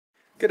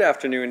Good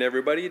afternoon,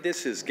 everybody.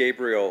 This is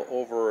Gabriel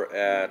over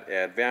at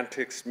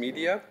Advantix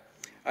Media.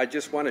 I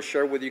just want to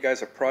share with you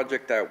guys a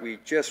project that we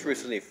just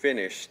recently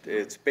finished.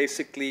 It's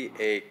basically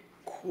a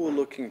cool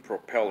looking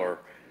propeller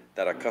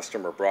that a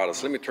customer brought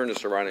us. Let me turn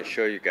this around and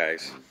show you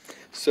guys.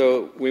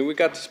 So when we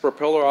got this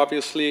propeller,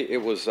 obviously it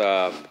was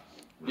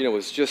it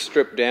was just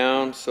stripped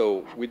down,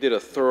 so we did a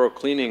thorough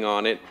cleaning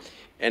on it.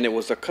 And it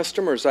was a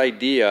customer's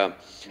idea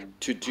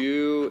to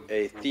do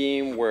a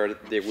theme where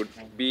there would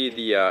be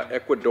the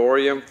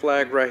Ecuadorian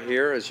flag right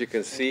here, as you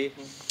can see.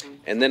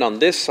 And then on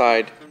this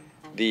side,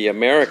 the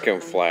American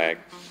flag.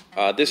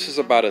 This is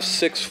about a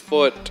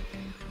 6-foot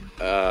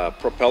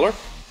propeller.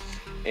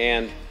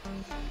 And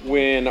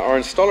when our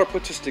installer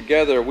put this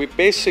together, we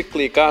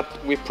basically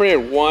we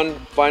printed one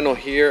vinyl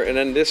here and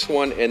then this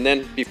one. And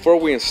then before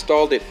we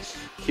installed it,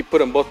 he put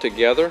them both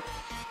together.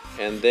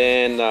 And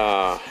then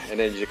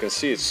you can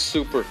see it's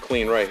super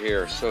clean right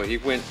here. So he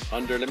went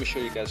under. Let me show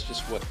you guys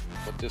just what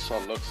this all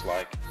looks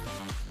like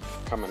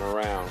coming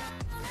around.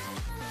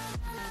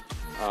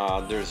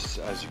 There's,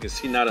 as you can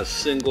see, not a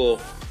single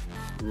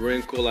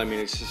wrinkle. I mean,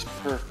 it's just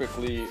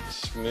perfectly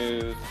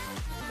smooth.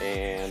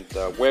 And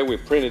the way we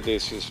printed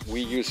this is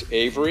we use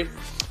Avery,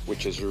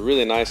 which is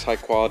really nice, high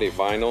quality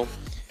vinyl.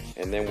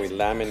 And then we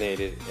laminate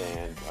it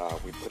and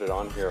we put it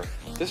on here.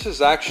 This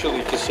is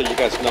actually, just so you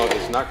guys know,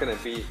 it's not going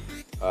to be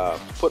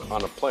put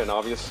on a plane.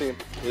 Obviously,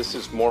 this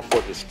is more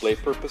for display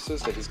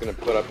purposes that he's going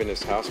to put up in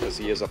his house because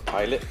he is a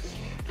pilot.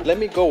 Let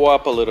me go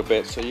up a little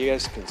bit so you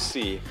guys can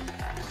see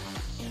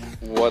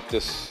what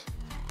this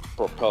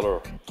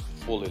propeller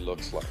fully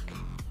looks like.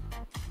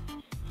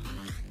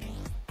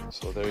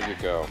 So there you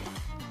go.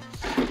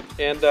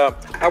 And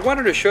I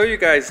wanted to show you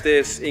guys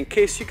this in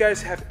case you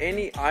guys have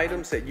any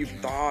items that you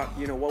thought,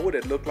 what would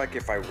it look like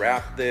if I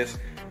wrapped this,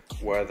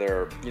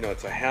 whether,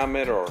 it's a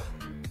helmet or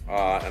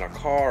in a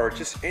car, or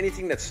just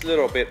anything that's a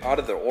little bit out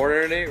of the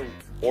ordinary.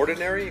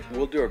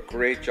 We'll do a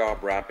great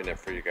job wrapping it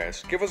for you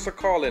guys. Give us a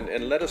call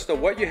and let us know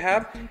what you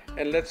have,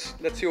 and let's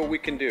see what we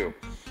can do.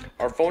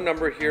 Our phone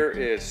number here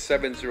is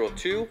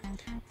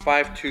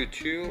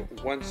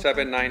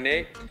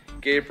 702-522-1798.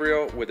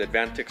 Gabriel with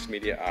Advantix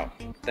Media out.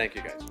 Thank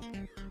you guys.